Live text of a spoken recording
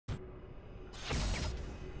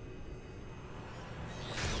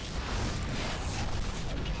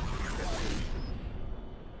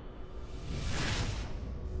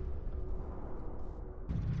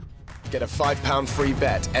Get a £5 free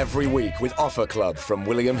bet every week with Offer Club from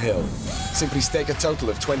William Hill. Simply stake a total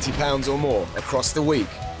of £20 or more across the week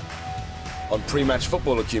on pre-match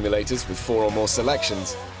football accumulators with 4 or more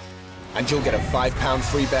selections, and you'll get a £5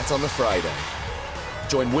 free bet on the Friday.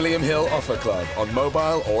 Join William Hill Offer Club on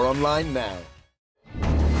mobile or online now.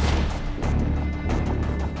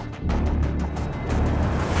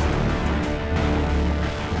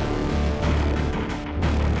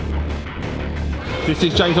 This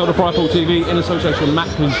is James Elder, Pride TV, in association with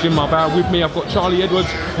Macklin's Gym Marbella. With me, I've got Charlie Edwards,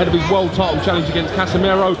 head of his world title challenge against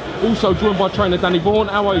Casimero. Also joined by trainer Danny Vaughan.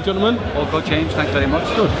 How are you, gentlemen? All good, James. Thanks very much.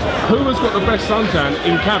 Good. Who has got the best suntan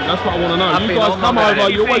in camp? That's what I want to know. You guys come over,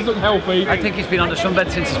 you always look healthy. I think he's been on the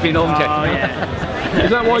sunbed since he's been home, Jack. Oh, yeah. Is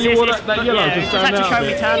that why you wore that yellow to stand out?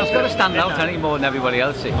 I've got to stand out any more than everybody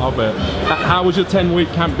else. I bet. How was your 10-week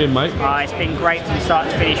camp been, mate? It's been great from start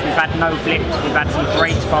to finish. We've had no blips, we've had some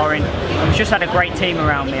great sparring. We've just had a great team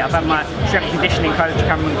around me. I've had my strength and conditioning coach,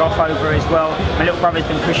 Cameron Goff, over as well. My little brother's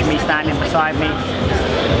been pushing me, standing beside me.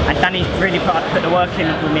 And Danny's really put the work in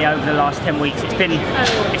with me over the last 10 weeks. It couldn't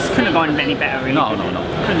have gone any better, really. No.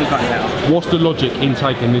 Couldn't have gone better. What's the logic in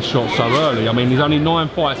taking this shot so early? I mean, he's only 9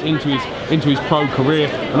 fights into his pro career.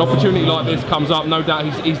 An opportunity like this comes up, no doubt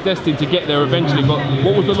he's destined to get there eventually. But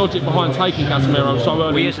what was the logic behind taking Casimero so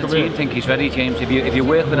early? We as a team think he's ready, James. If you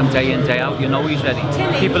work with him day in, day out, you know he's ready.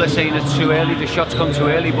 People are saying it's too early, the shots come too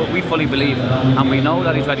early, but we fully believe and we know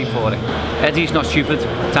that he's ready for it. Eddie's not stupid.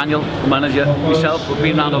 Daniel, the manager, myself, we've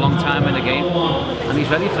been around a long time in the game, and he's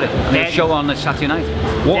ready for it. And he'll show on this Saturday night.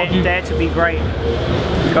 Dare to be great.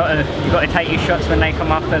 You've got to take your shots when they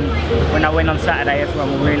come up, and when I win on Saturday,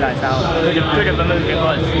 everyone will realise how good of a move it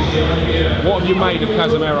was. What have you made of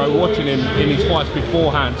Casimero watching him in his fights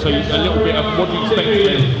beforehand? So a little bit of what do you expect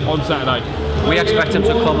him on Saturday? We expect him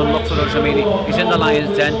to come and look for us. I mean, he's in the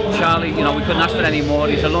Lions Den. Charlie, you know, we couldn't ask for any more.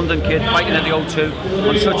 He's a London kid fighting at the O2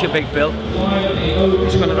 on such a big bill.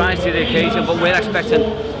 He's going to rise to the occasion, but we're expecting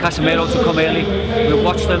Casimero to come early. We've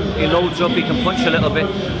watched him, he loads up, he can punch a little bit,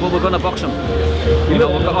 but we're going to box him. You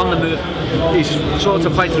know, we've got on the move. He's sort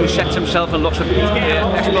of fighter who sets himself and looks at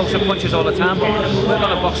explosive punches all the time, but we're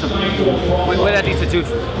going to box him. We're ready to do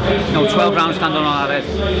 12 rounds standing on our head.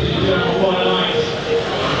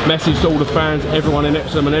 Message to all the fans, everyone in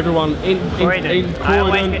Epsom and everyone in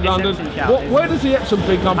Croydon, London. Where does the Epsom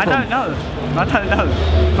thing come from? I don't know.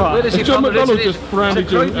 But where does he John come McDonald just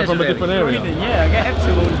branded you from a different area? Croydon, yeah, I get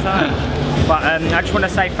Epsom all the time. But I just want to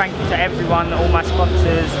say thank you to everyone, all my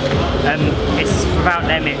sponsors. It's without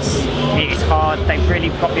them, it's hard. They've really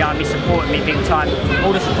got behind me, supporting me big time.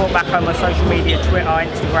 All the support back home on social media, Twitter,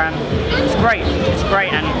 Instagram. It's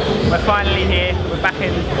great, and we're finally here. We're back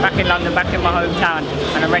in London, back in my hometown,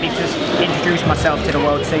 and I'm ready to introduce myself to the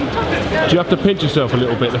world scene. Do you have to pinch yourself a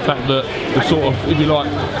little bit, the fact that the sort of, if you like,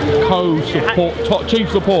 co-support, chief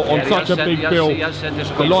support on such a big bill,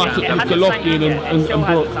 the likes of Golovkin and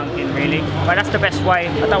Brook? Really, but that's the best way.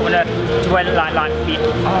 I don't want to dwell be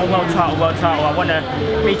world title. I want to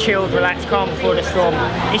be chilled, relaxed, calm before the storm.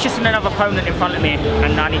 It's just another opponent in front of me,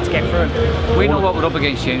 and I need to get through him. We know what we're up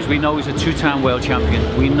against, James. We know he's a 2-time world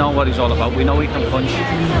champion. We know what he's all about. We know he can punch,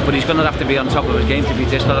 but he's going to have to be on top of his game to be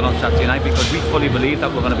this on Saturday night, because we fully believe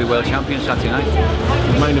that we're going to be world champions Saturday night.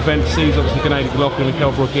 The main event sees obviously Canadian Golovkin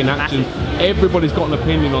and Brook in action. Everybody's got an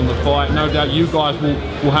opinion on the fight. No doubt you guys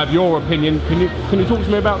will have your opinion. Can you talk to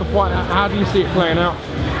me about the fight? How do you see it playing out?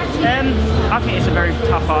 I think it's a very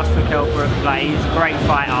tough ask for Brook. Like, he's a great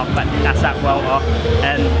fighter, but that's that welter.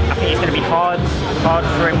 I think it's going to be hard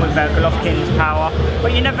for him with Golovkin's power.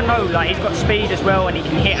 But you never know. Like, he's got speed as well, and he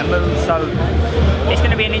can hit and move. So it's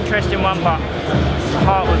going to be an interesting one. But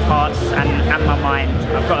heart with hearts and my mind,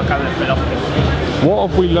 I've got to go with Golovkin. What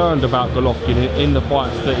have we learned about Golovkin in the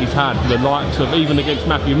fights that he's had? The likes of, even against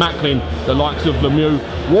Matthew Macklin, the likes of Lemieux.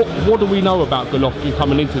 What do we know about Golovkin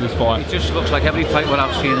coming into this fight? It just looks like every fight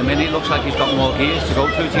without seeing him in, it looks like he's got more gears to go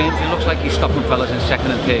through, James. It looks like he's stopping fellas in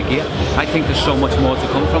second and third gear. I think there's so much more to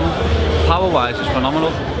come from him. Power-wise, it's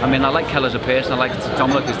phenomenal. I mean, I like Kell as a person, I like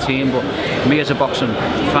Dominic as a team, but me as a boxing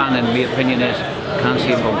fan, and my opinion is, I can't see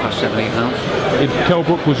him going past 7-8 pounds. If Kell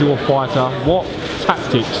Brook was your fighter, what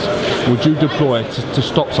tactics would you deploy to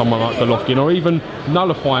stop someone like Golovkin, or even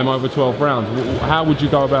nullify him over 12 rounds? How would you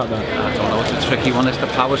go about that? I don't know, it's a tricky one. It's the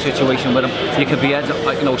power situation with him. You could be heads up,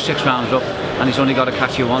 like, 6 rounds up, and he's only got to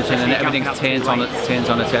catch you once, and then everything turns on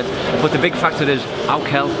its head. But the big factor is how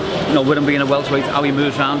Kell, with him being a welterweight, how he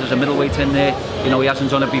moves around. There's a middleweight in there. He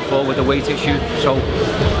hasn't done it before with the weight issue, so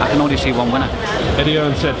I can only see one winner. Eddie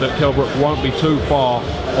Hearn said that Kell Brook won't be too far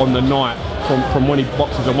on the night from when he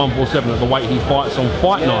boxes at 147 at the weight he fights on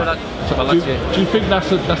fight night. So do you think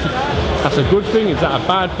that's a That's a good thing? Is that a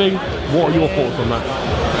bad thing? What are your thoughts on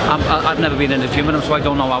that? I've never been in the gym with him, so I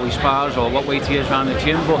don't know how he spars or what weight he is around the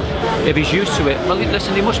gym, but if he's used to it, well,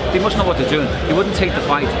 listen, they must know what they're doing. He wouldn't take the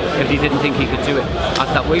fight if he didn't think he could do it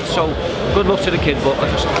at that weight, so good luck to the kid, but I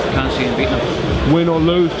just can't see him beating him. Win or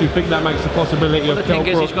lose, do you think that makes the possibility of Brook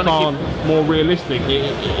more realistic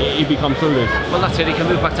if he comes through this? Well, that's it, he can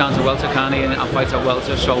move back down to welter, can't he, and fight at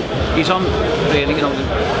welter, so he's on, really, you know,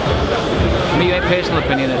 my personal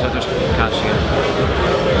opinion is I just can't see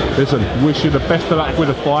it. Listen, wish you the best of luck with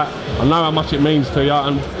the fight. I know how much it means to you,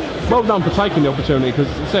 and well done for taking the opportunity, because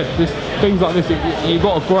as I said, things like this, you've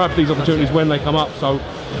got to grab these opportunities when they come up, so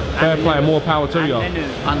fair play and more power to you.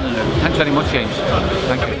 Thanks very much, James.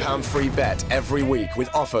 Thank you. £1 free bet every week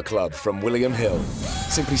with Offer Club from William Hill.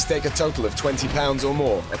 Simply stake a total of £20 or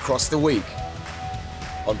more across the week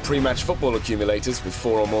on pre-match football accumulators with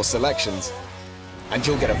 4 or more selections, and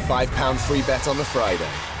you'll get a £5 free bet on the Friday.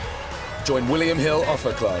 Join William Hill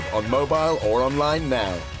Offer Club on mobile or online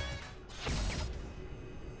now.